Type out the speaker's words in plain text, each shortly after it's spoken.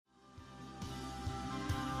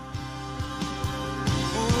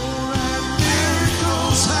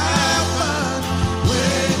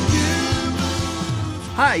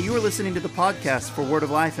Hi, you are listening to the podcast for Word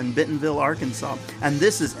of Life in Bentonville, Arkansas, and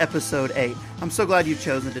this is episode 8. I'm so glad you've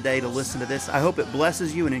chosen today to listen to this. I hope it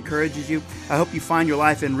blesses you and encourages you. I hope you find your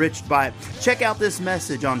life enriched by it. Check out this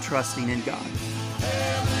message on trusting in God.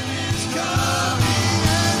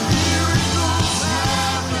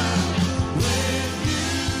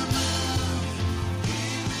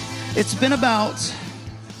 It's been about,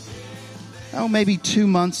 maybe 2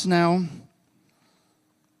 months now,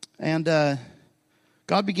 and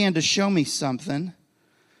God began to show me something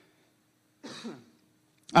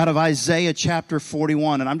out of Isaiah chapter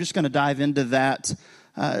 41, and I'm just going to dive into that.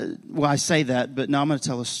 I say that, but now I'm going to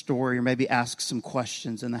tell a story or maybe ask some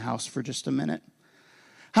questions in the house for just a minute.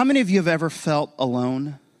 How many of you have ever felt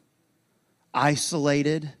alone,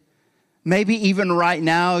 isolated? Maybe even right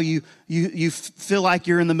now you feel like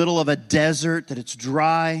you're in the middle of a desert, that it's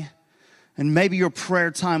dry, and maybe your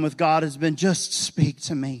prayer time with God has been, just speak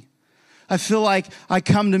to me. I feel like I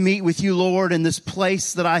come to meet with you, Lord, in this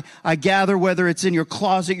place that I gather, whether it's in your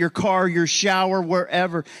closet, your car, your shower,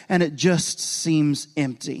 wherever, and it just seems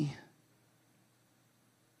empty.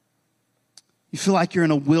 You feel like you're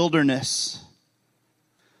in a wilderness.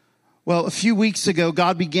 Well, a few weeks ago,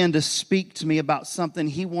 God began to speak to me about something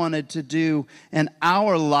He wanted to do in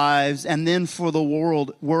our lives and then for the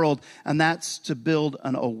world, and that's to build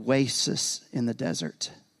an oasis in the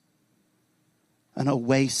desert. An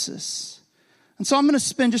oasis. And so I'm going to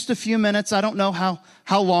spend just a few minutes. I don't know how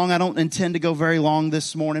long. I don't intend to go very long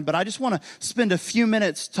this morning, but I just want to spend a few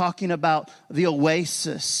minutes talking about the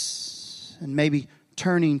oasis and maybe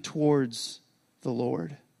turning towards the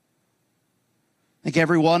Lord. I think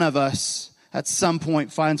every one of us at some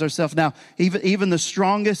point finds ourselves now, even the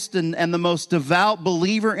strongest and the most devout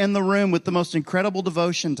believer in the room with the most incredible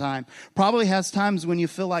devotion time probably has times when you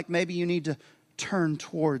feel like maybe you need to turn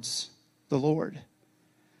towards the Lord.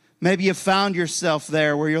 Maybe you found yourself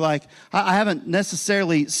there where you're like, I haven't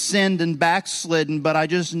necessarily sinned and backslidden, but I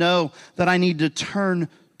just know that I need to turn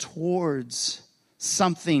towards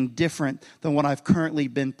something different than what I've currently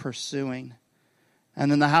been pursuing.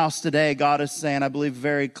 And in the house today, God is saying, I believe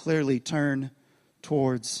very clearly, turn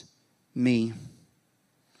towards me.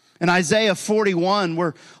 In Isaiah 41,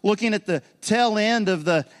 we're looking at the tail end of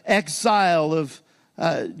the exile of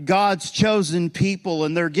God's chosen people,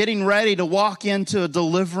 and they're getting ready to walk into a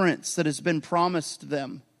deliverance that has been promised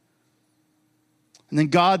them. And then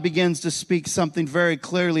God begins to speak something very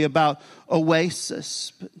clearly about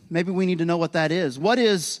oasis. But maybe we need to know what that is. What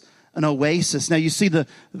is an oasis? Now you see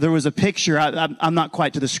there was a picture. I'm not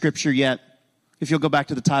quite to the scripture yet. If you'll go back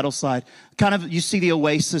to the title slide, you see the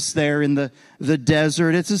oasis there in the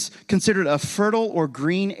desert. It's considered a fertile or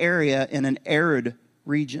green area in an arid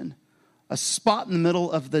region. A spot in the middle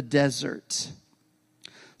of the desert.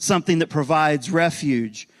 Something that provides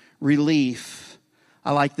refuge, relief.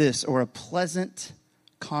 I like this, or a pleasant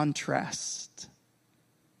contrast.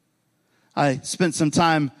 I spent some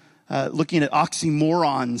time looking at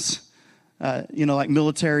oxymorons, like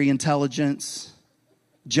military intelligence,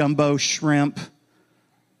 jumbo shrimp.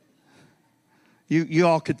 You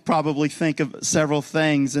all could probably think of several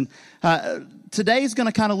things. And today is going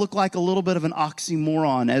to kind of look like a little bit of an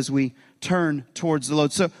oxymoron as we turn towards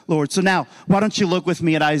the Lord. So now, why don't you look with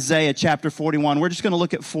me at Isaiah chapter 41. We're just going to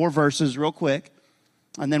look at 4 verses real quick,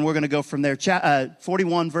 and then we're going to go from there.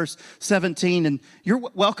 41 verse 17, and you're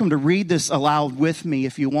welcome to read this aloud with me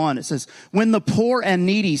if you want. It says, when the poor and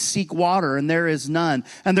needy seek water, and there is none,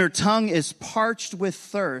 and their tongue is parched with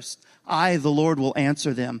thirst, I, the Lord, will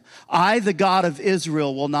answer them. I, the God of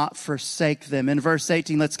Israel, will not forsake them. In verse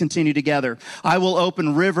 18, let's continue together. I will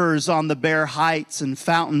open rivers on the bare heights and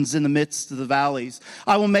fountains in the midst of the valleys.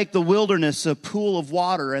 I will make the wilderness a pool of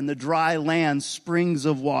water and the dry land springs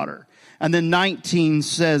of water. And then 19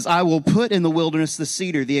 says, I will put in the wilderness the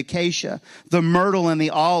cedar, the acacia, the myrtle, and the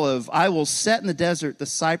olive. I will set in the desert the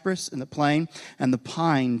cypress and the plane and the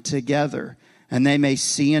pine together. And they may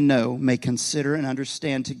see and know, may consider and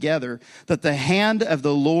understand together that the hand of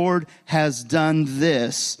the Lord has done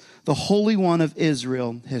this. The Holy One of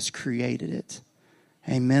Israel has created it.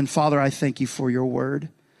 Amen. Father, I thank you for your word.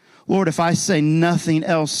 Lord, if I say nothing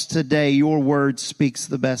else today, your word speaks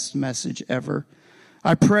the best message ever.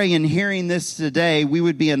 I pray in hearing this today, we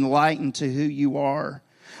would be enlightened to who you are.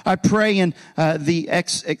 I pray in the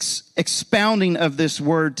expounding of this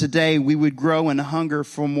word today, we would grow in hunger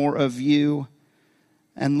for more of you.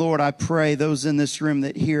 And Lord, I pray those in this room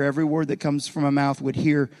that hear every word that comes from my mouth would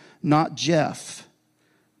hear not Jeff,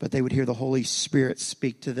 but they would hear the Holy Spirit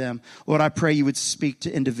speak to them. Lord, I pray you would speak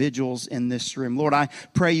to individuals in this room. Lord, I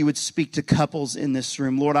pray you would speak to couples in this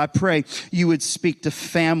room. Lord, I pray you would speak to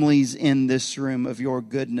families in this room of your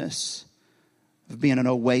goodness, of being an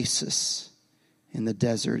oasis in the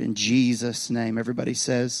desert. In Jesus' name, everybody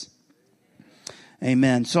says,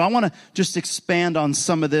 amen. So I want to just expand on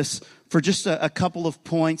some of this for just a couple of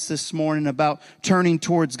points this morning about turning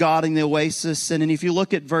towards God in the oasis. And if you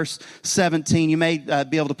look at verse 17, you may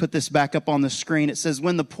be able to put this back up on the screen. It says,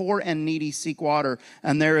 when the poor and needy seek water,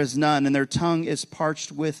 and there is none, and their tongue is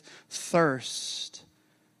parched with thirst.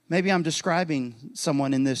 Maybe I'm describing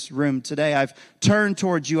someone in this room today. I've turned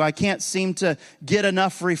towards you. I can't seem to get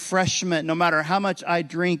enough refreshment. No matter how much I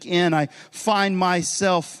drink in, I find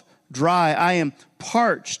myself dry. I am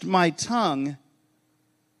parched. My tongue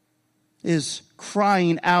is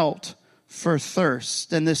crying out for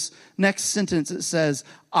thirst. And this next sentence, it says,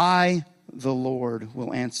 I, the Lord,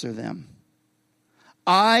 will answer them.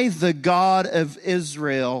 I, the God of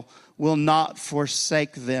Israel, will not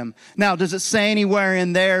forsake them. Now, does it say anywhere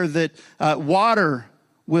in there that water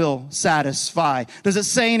will satisfy? Does it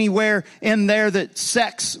say anywhere in there that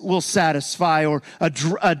sex will satisfy, or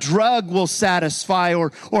a drug will satisfy,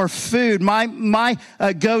 or food? My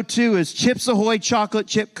go-to is Chips Ahoy chocolate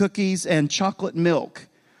chip cookies and chocolate milk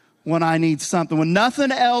when I need something. When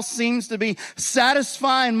nothing else seems to be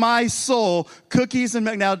satisfying my soul, cookies and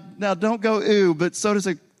milk. Now don't go ooh, but so does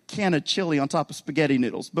a can of chili on top of spaghetti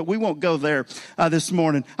noodles, but we won't go there this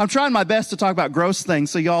morning. I'm trying my best to talk about gross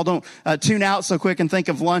things so y'all don't tune out so quick and think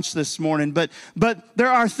of lunch this morning. But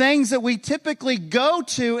there are things that we typically go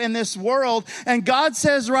to in this world, and God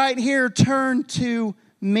says right here, turn to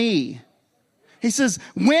me. He says,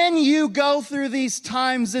 when you go through these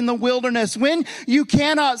times in the wilderness, when you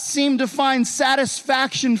cannot seem to find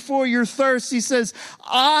satisfaction for your thirst, he says,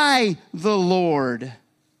 I, the Lord,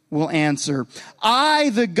 will answer. I,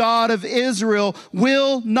 the God of Israel,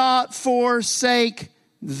 will not forsake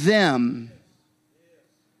them.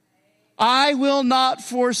 I will not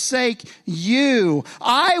forsake you.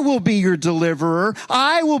 I will be your deliverer.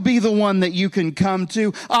 I will be the one that you can come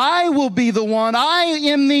to. I will be the one. I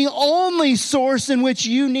am the only source in which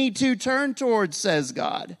you need to turn towards, says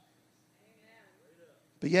God.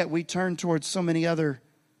 But yet we turn towards so many other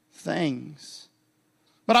things.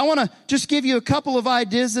 But I want to just give you a couple of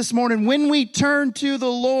ideas this morning. When we turn to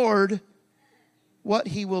the Lord, what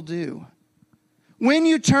he will do. When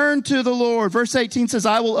you turn to the Lord, verse 18 says,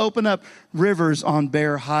 I will open up rivers on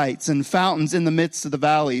bare heights and fountains in the midst of the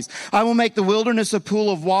valleys. I will make the wilderness a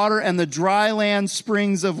pool of water and the dry land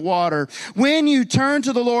springs of water. When you turn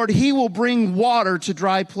to the Lord, he will bring water to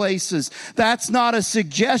dry places. That's not a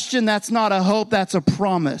suggestion. That's not a hope. That's a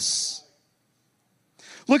promise.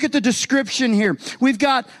 Look at the description here. We've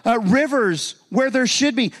got rivers where there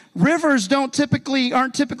should be. Rivers aren't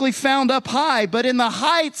typically found up high, but in the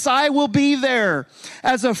heights I will be there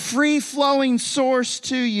as a free-flowing source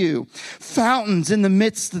to you. Fountains in the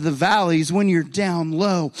midst of the valleys. When you're down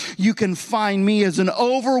low, you can find me as an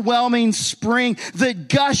overwhelming spring that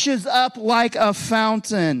gushes up like a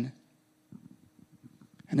fountain.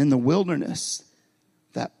 And in the wilderness,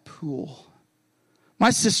 that pool.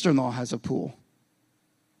 My sister-in-law has a pool.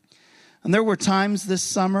 And there were times this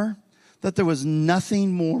summer that there was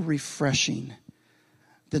nothing more refreshing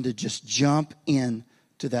than to just jump in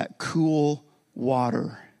to that cool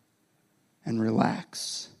water and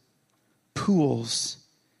relax. Pools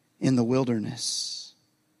in the wilderness.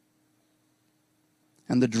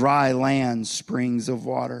 And the dry land, springs of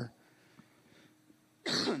water.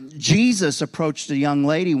 Jesus approached a young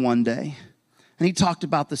lady one day. And he talked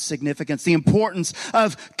about the significance, the importance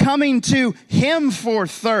of coming to him for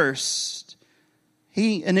thirst.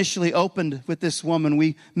 He initially opened with this woman.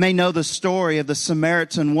 We may know the story of the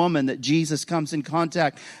Samaritan woman that Jesus comes in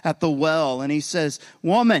contact at the well. And he says,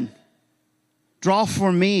 woman, draw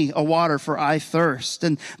for me a water, for I thirst.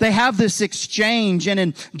 And they have this exchange. And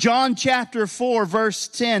in John chapter 4, verse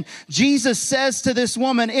 10, Jesus says to this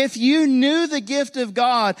woman, if you knew the gift of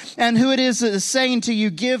God and who it is that is saying to you,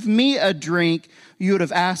 give me a drink, you would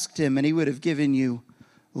have asked him and he would have given you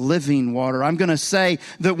living water. I'm going to say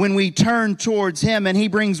that when we turn towards him and he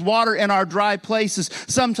brings water in our dry places,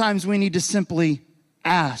 sometimes we need to simply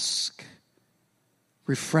ask.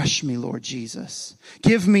 Refresh me, Lord Jesus.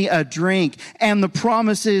 Give me a drink. And the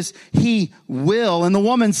promise is he will. And the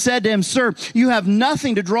woman said to him, sir, you have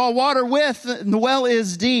nothing to draw water with. And the well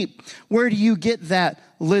is deep. Where do you get that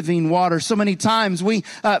living water? So many times we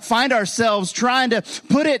find ourselves trying to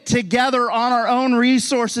put it together on our own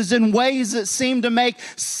resources in ways that seem to make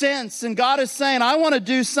sense. And God is saying, I want to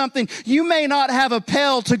do something. You may not have a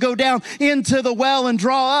pail to go down into the well and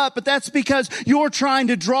draw up, but that's because you're trying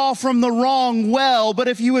to draw from the wrong well. But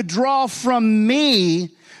if you would draw from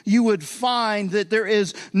me, you would find that there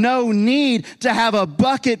is no need to have a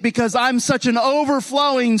bucket because I'm such an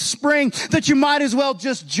overflowing spring that you might as well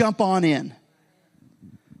just jump on in.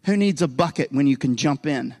 Who needs a bucket when you can jump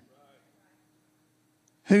in?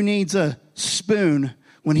 Who needs a spoon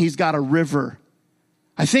when he's got a river?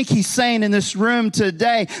 I think he's saying in this room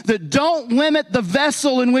today that don't limit the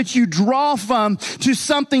vessel in which you draw from to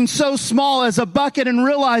something so small as a bucket, and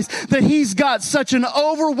realize that he's got such an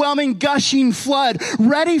overwhelming gushing flood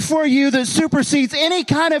ready for you that supersedes any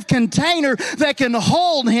kind of container that can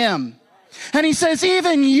hold him. And he says,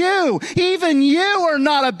 even you are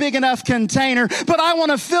not a big enough container, but I want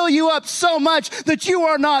to fill you up so much that you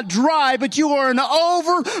are not dry, but you are an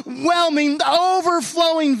overwhelming,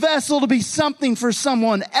 overflowing vessel to be something for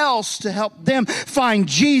someone else, to help them find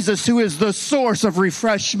Jesus, who is the source of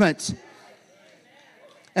refreshment.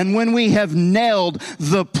 And when we have nailed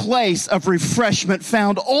the place of refreshment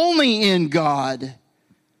found only in God,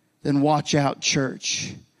 then watch out,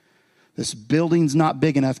 church. This building's not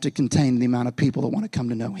big enough to contain the amount of people that want to come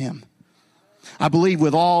to know him. I believe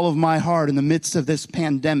with all of my heart, in the midst of this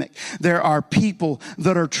pandemic, there are people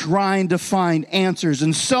that are trying to find answers.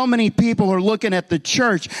 And so many people are looking at the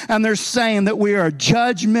church and they're saying that we are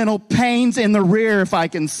judgmental pains in the rear, if I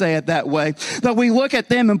can say it that way. That we look at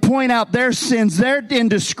them and point out their sins, their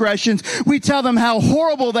indiscretions. We tell them how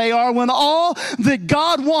horrible they are, when all that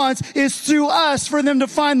God wants is through us for them to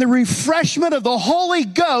find the refreshment of the Holy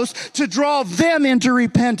Ghost to draw them into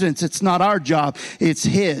repentance. It's not our job, it's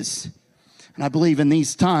his. And I believe in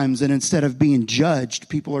these times that instead of being judged,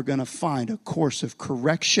 people are going to find a course of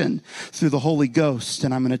correction through the Holy Ghost.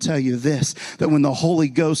 And I'm going to tell you this, that when the Holy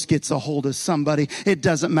Ghost gets a hold of somebody, it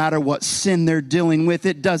doesn't matter what sin they're dealing with.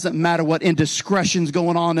 It doesn't matter what indiscretion's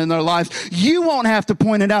going on in their lives. You won't have to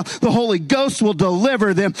point it out. The Holy Ghost will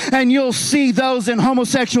deliver them. And you'll see those in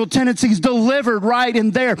homosexual tendencies delivered right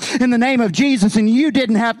in there in the name of Jesus. And you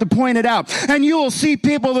didn't have to point it out. And you will see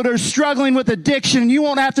people that are struggling with addiction. You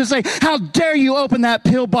won't have to say, how dare you open that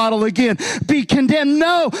pill bottle again, be condemned.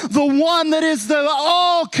 No, the one that is the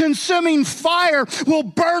all-consuming fire will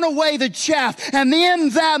burn away the chaff. And in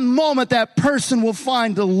that moment, that person will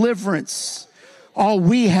find deliverance. All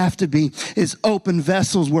we have to be is open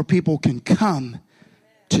vessels where people can come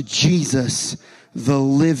to Jesus, the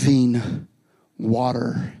living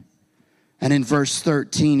water. And in verse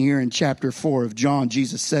 13 here in chapter 4 of John,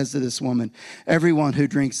 Jesus says to this woman, everyone who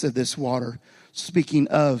drinks of this water, speaking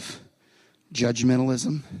of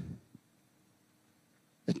judgmentalism,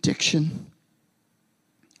 addiction.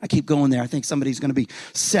 I keep going there. I think somebody's going to be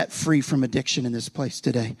set free from addiction in this place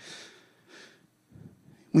today.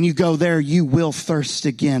 When you go there, you will thirst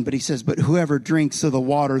again. But he says, but whoever drinks of the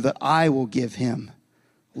water that I will give him,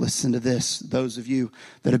 listen to this, those of you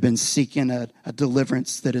that have been seeking a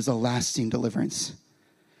deliverance that is a lasting deliverance,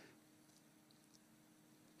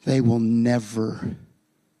 they will never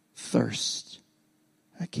thirst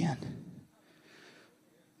again.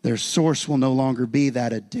 Their source will no longer be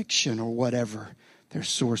that addiction or whatever. Their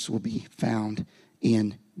source will be found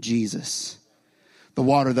in Jesus. The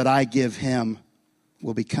water that I give him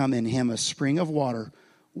will become in him a spring of water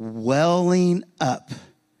welling up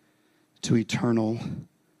to eternal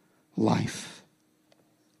life.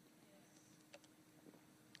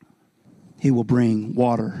 He will bring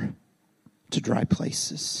water to dry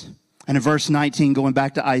places. And in verse 19, going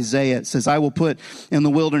back to Isaiah, it says, I will put in the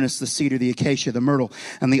wilderness the cedar, the acacia, the myrtle,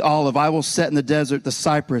 and the olive. I will set in the desert the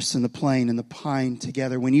cypress and the plane and the pine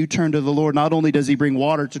together. When you turn to the Lord, not only does he bring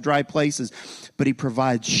water to dry places, but he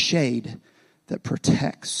provides shade that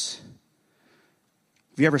protects.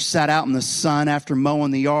 Have you ever sat out in the sun after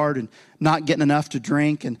mowing the yard and not getting enough to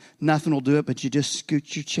drink and nothing will do it, but you just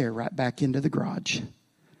scoot your chair right back into the garage?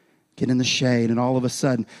 Get in the shade, and all of a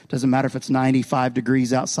sudden, doesn't matter if it's 95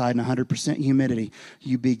 degrees outside and 100% humidity,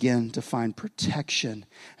 you begin to find protection,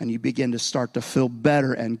 and you begin to start to feel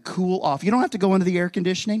better and cool off. You don't have to go into the air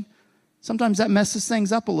conditioning. Sometimes that messes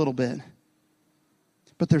things up a little bit.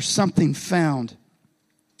 But there's something found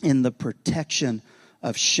in the protection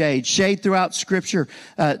of shade. Shade throughout Scripture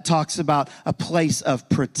talks about a place of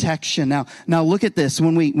protection. Now look at this.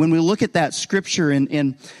 When we look at that Scripture,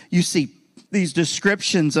 and you see these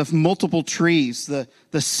descriptions of multiple trees, the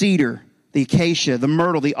cedar, the acacia, the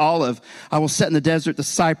myrtle, the olive. I will set in the desert the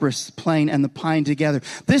cypress, the plane, and the pine together.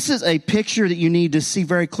 This is a picture that you need to see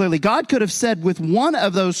very clearly. God could have said with one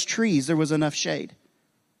of those trees there was enough shade.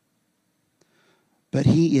 But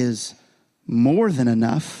he is more than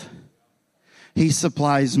enough. He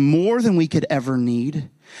supplies more than we could ever need.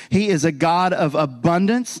 He is a God of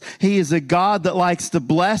abundance. He is a God that likes to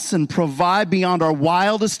bless and provide beyond our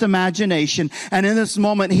wildest imagination. And in this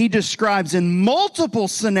moment, he describes in multiple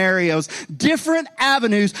scenarios, different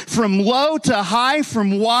avenues from low to high,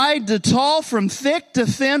 from wide to tall, from thick to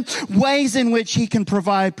thin, ways in which he can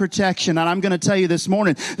provide protection. And I'm going to tell you this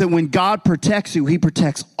morning that when God protects you, he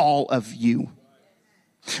protects all of you.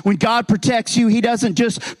 When God protects you, he doesn't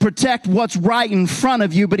just protect what's right in front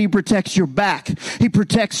of you, but he protects your back. He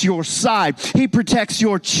protects your side. He protects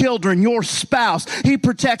your children, your spouse. He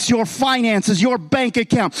protects your finances, your bank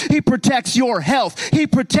account. He protects your health. He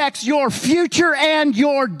protects your future and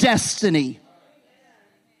your destiny.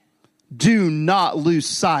 Do not lose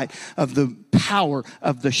sight of the power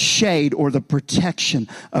of the shade or the protection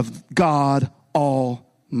of God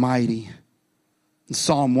Almighty. In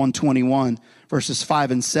Psalm 121, verses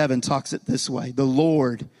 5 and 7 talks it this way. The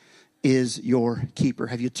Lord is your keeper.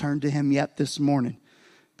 Have you turned to him yet this morning?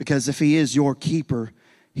 Because if he is your keeper,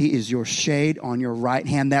 he is your shade on your right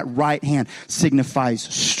hand. That right hand signifies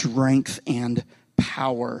strength and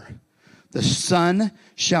power. The sun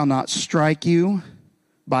shall not strike you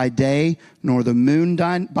by day, nor the moon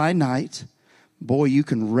by night. Boy, you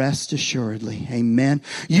can rest assuredly. Amen.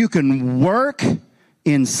 You can work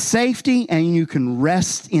in safety and you can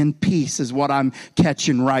rest in peace is what I'm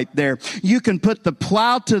catching right there. You can put the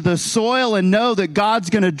plow to the soil and know that God's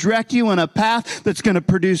going to direct you in a path that's going to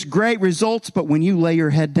produce great results. But when you lay your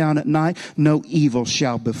head down at night, no evil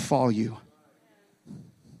shall befall you.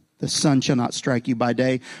 The sun shall not strike you by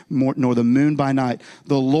day, nor the moon by night.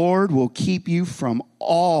 The Lord will keep you from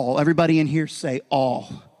all. Everybody in here say all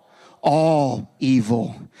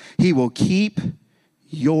evil. He will keep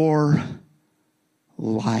your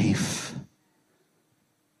life.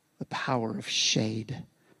 The power of shade,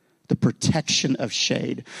 the protection of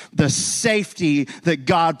shade, the safety that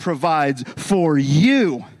God provides for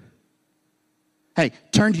you. Hey,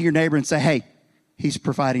 turn to your neighbor and say, hey, he's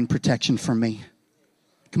providing protection for me.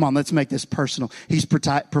 Come on, let's make this personal. He's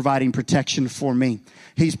providing protection for me.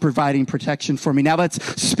 He's providing protection for me. Now let's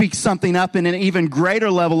speak something up in an even greater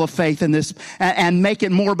level of faith in this and make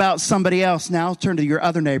it more about somebody else. Now turn to your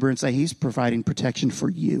other neighbor and say, he's providing protection for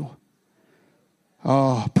you.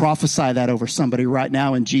 Oh, prophesy that over somebody right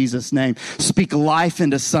now in Jesus' name. Speak life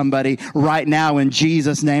into somebody right now in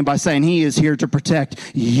Jesus' name by saying he is here to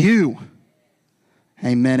protect you.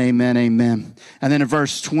 Amen, amen, amen. And then in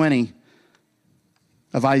verse 20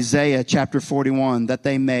 of Isaiah chapter 41, that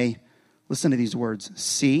they may, listen to these words,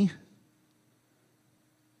 see,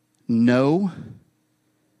 know,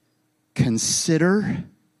 consider,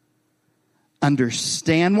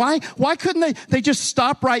 understand. Why couldn't they just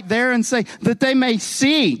stop right there and say that they may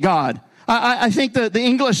see God? I think the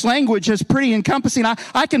English language is pretty encompassing.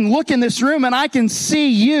 I can look in this room and I can see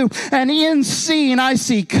you. And in seeing, I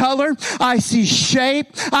see color. I see shape.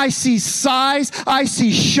 I see size. I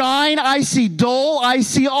see shine. I see dull. I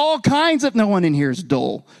see all kinds of, no one in here is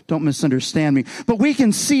dull. Don't misunderstand me. But we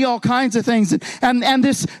can see all kinds of things. And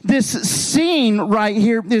this seeing right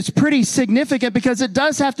here is pretty significant because it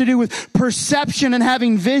does have to do with perception and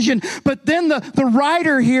having vision. But then the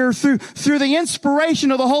writer here, through the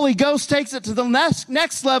inspiration of the Holy Ghost, takes it to the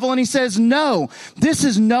next level and he says, no, this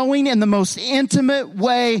is knowing in the most intimate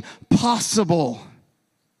way possible.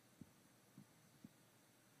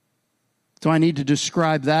 Do I need to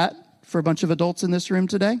describe that for a bunch of adults in this room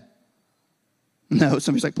today? No,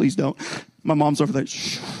 somebody's like, please don't. My mom's over there.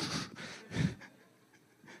 Shh.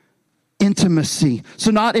 Intimacy.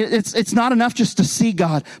 So it's not enough just to see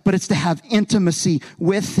God, but it's to have intimacy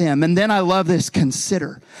with him. And then I love this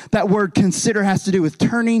consider. That word consider has to do with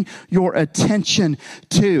turning your attention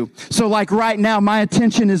to. So like right now, my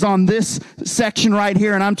attention is on this section right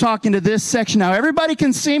here, and I'm talking to this section now. Everybody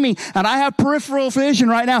can see me, and I have peripheral vision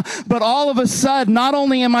right now. But all of a sudden, not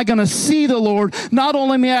only am I going to see the Lord, not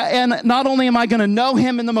only am I going to know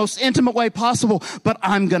him in the most intimate way possible, but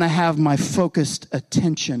I'm going to have my focused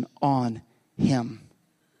attention on him.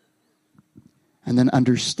 And then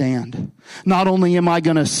understand. Not only am I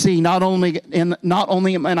going to see, not only am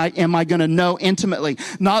I going to know intimately,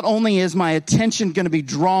 not only is my attention going to be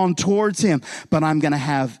drawn towards him, but I'm going to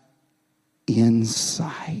have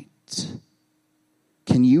insight.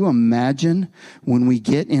 Can you imagine when we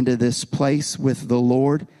get into this place with the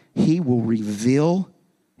Lord, he will reveal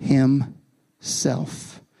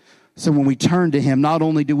himself. So when we turn to him, not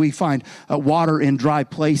only do we find water in dry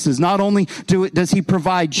places, not only does he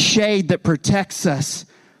provide shade that protects us,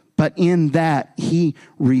 but in that he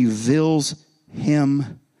reveals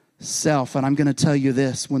himself. And I'm going to tell you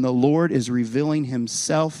this, when the Lord is revealing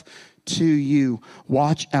himself to you.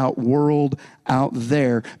 Watch out, world out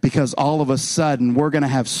there, because all of a sudden we're going to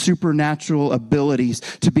have supernatural abilities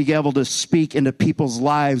to be able to speak into people's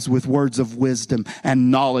lives with words of wisdom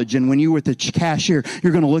and knowledge. And when you're with the cashier,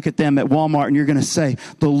 you're going to look at them at Walmart and you're going to say,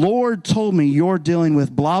 the Lord told me you're dealing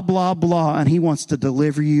with blah, blah, blah, and he wants to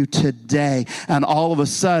deliver you today. And all of a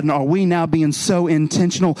sudden, are we now being so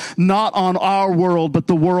intentional, not on our world, but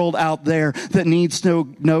the world out there that needs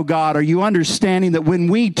to know God? Are you understanding that when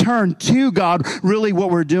we turn to God, really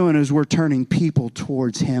what we're doing is we're turning people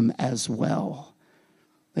towards him as well?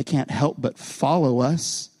 They can't help but follow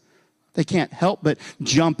us. They can't help but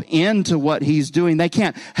jump into what he's doing. They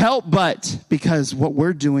can't help but, because what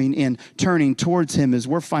we're doing in turning towards him is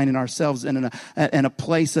we're finding ourselves in a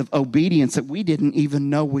place of obedience that we didn't even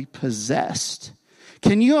know we possessed.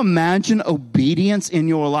 Can you imagine obedience in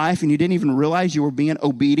your life and you didn't even realize you were being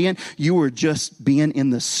obedient? You were just being in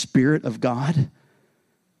the Spirit of God.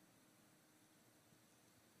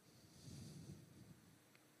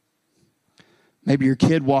 Maybe your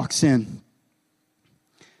kid walks in,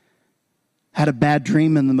 had a bad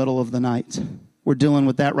dream in the middle of the night. We're dealing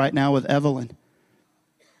with that right now with Evelyn.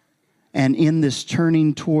 And in this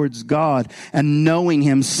turning towards God and knowing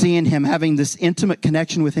him, seeing him, having this intimate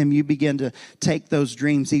connection with him, you begin to take those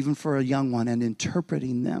dreams, even for a young one, and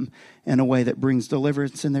interpreting them in a way that brings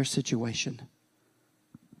deliverance in their situation.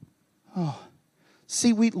 Oh,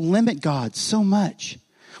 see, we limit God so much.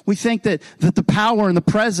 We think that the power and the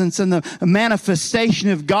presence and the manifestation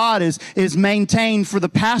of God is maintained for the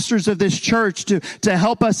pastors of this church to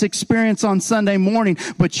help us experience on Sunday morning.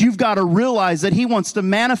 But you've got to realize that he wants to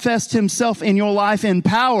manifest himself in your life in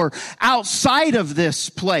power outside of this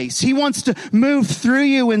place. He wants to move through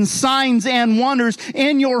you in signs and wonders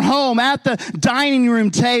in your home, at the dining room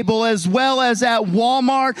table, as well as at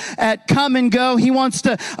Walmart, at Come and Go. He wants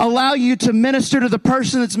to allow you to minister to the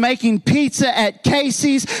person that's making pizza at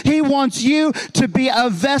Casey's. He wants you to be a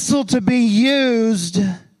vessel to be used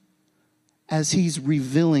as he's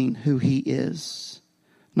revealing who he is.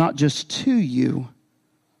 Not just to you,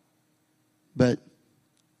 but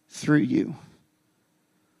through you.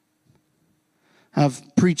 I've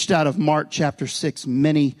preached out of Mark chapter 6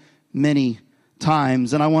 many, many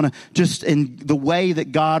times. And I want to just, in the way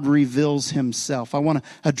that God reveals himself, I want to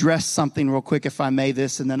address something real quick, if I may,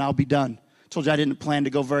 this, and then I'll be done. I told you I didn't plan to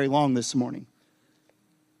go very long this morning.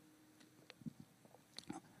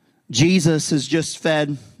 Jesus has just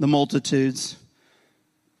fed the multitudes.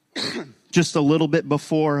 Just a little bit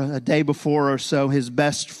before, a day before or so, his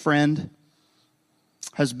best friend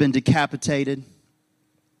has been decapitated.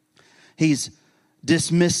 He's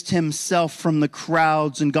dismissed himself from the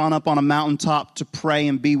crowds and gone up on a mountaintop to pray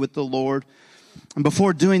and be with the Lord. And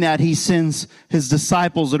before doing that, he sends his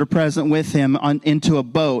disciples that are present with him into a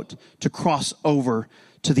boat to cross over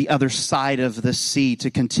to the other side of the sea to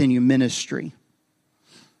continue ministry.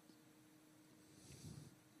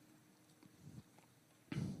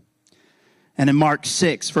 And in Mark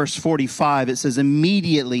 6, verse 45, it says,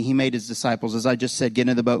 immediately he made his disciples, as I just said, get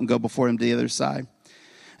into the boat and go before him to the other side.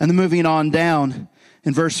 And then moving on down,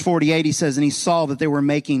 in verse 48, he says, and he saw that they were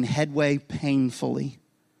making headway painfully.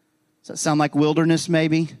 Does that sound like wilderness,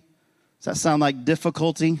 maybe? Does that sound like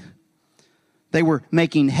difficulty? They were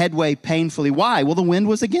making headway painfully. Why? Well, the wind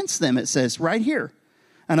was against them, it says, right here.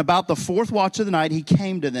 And about the fourth watch of the night, he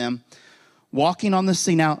came to them, walking on the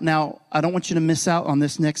sea. Now, I don't want you to miss out on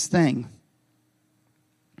this next thing.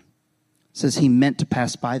 It says he meant to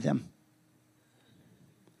pass by them.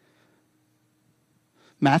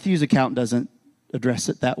 Matthew's account doesn't address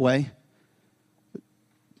it that way.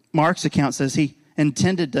 Mark's account says he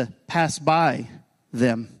intended to pass by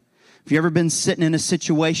them. Have you ever been sitting in a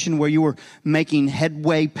situation where you were making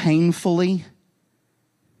headway painfully?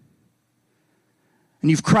 And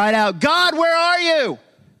you've cried out, God, where are you?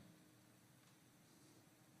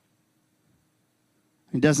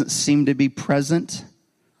 He doesn't seem to be present.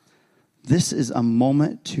 This is a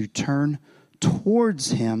moment to turn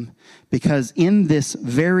towards him, because in this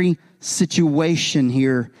very situation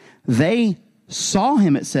here, they saw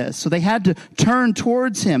him, it says. So they had to turn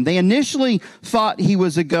towards him. They initially thought he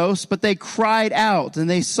was a ghost, but they cried out and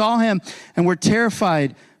they saw him and were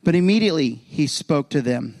terrified. But immediately he spoke to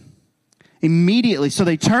them. Immediately. So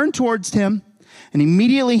they turned towards him, and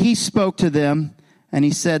immediately he spoke to them, and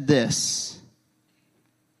he said this,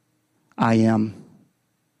 I am.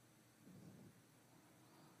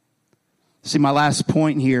 See, my last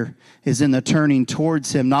point here is in the turning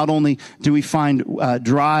towards him. Not only do we find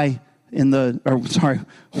water in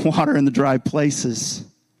the dry places.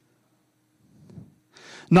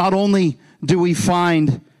 Not only do we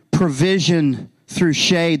find provision through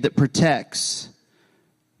shade that protects,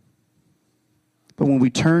 But when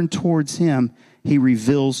we turn towards him, he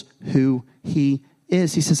reveals who he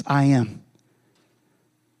is. He says, I am.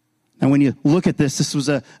 And when you look at this, this was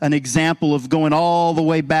an example of going all the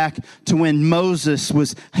way back to when Moses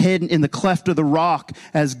was hidden in the cleft of the rock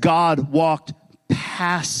as God walked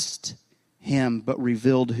past him but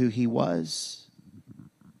revealed who he was.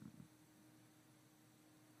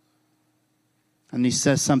 And he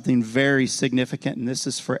says something very significant, and this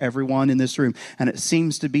is for everyone in this room. And it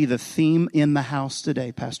seems to be the theme in the house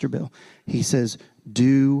today, Pastor Bill. He says,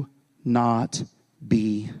 do not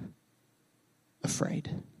be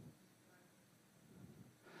afraid.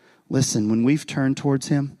 Listen, when we've turned towards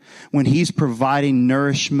him, when he's providing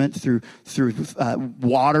nourishment through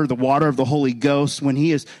water, the water of the Holy Ghost, when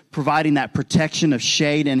he is providing that protection of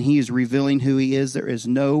shade and he is revealing who he is, there is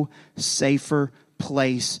no safer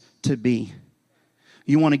place to be.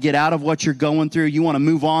 You want to get out of what you're going through. You want to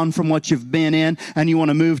move on from what you've been in, and you want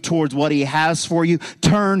to move towards what he has for you.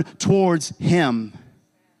 Turn towards him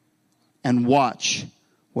and watch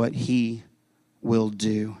what he will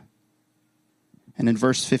do. And in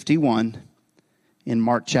verse 51, in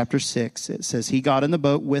Mark chapter 6, it says, he got in the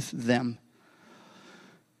boat with them.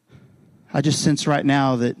 I just sense right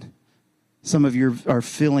now that some of you are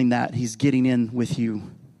feeling that he's getting in with you.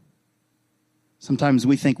 Sometimes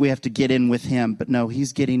we think we have to get in with him, but no,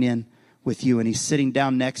 he's getting in with you, and he's sitting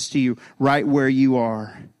down next to you right where you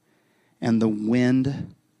are. And the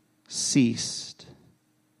wind ceased,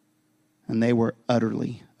 and they were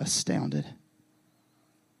utterly astounded.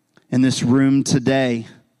 In this room today,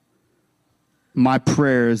 my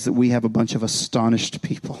prayer is that we have a bunch of astonished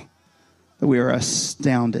people, that we are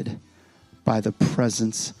astounded by the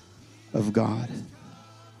presence of God.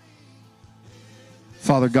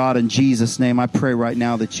 Father God, in Jesus' name, I pray right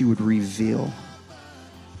now that you would reveal.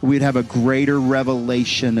 We'd have a greater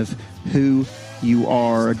revelation of who you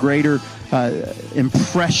are, a greater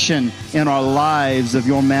impression in our lives of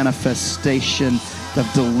your manifestation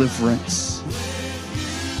of deliverance.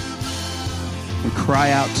 We cry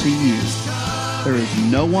out to you. There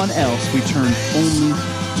is no one else. We turn only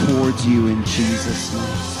towards you in Jesus'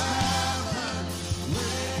 name.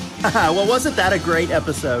 Well, wasn't that a great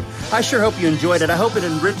episode? I sure hope you enjoyed it. I hope it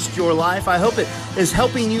enriched your life. I hope it is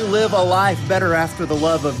helping you live a life better after the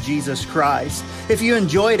love of Jesus Christ. If you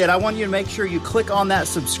enjoyed it, I want you to make sure you click on that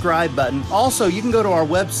subscribe button. Also, you can go to our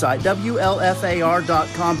website,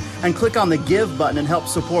 WLFAR.com, and click on the Give button and help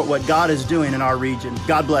support what God is doing in our region.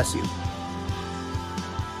 God bless you.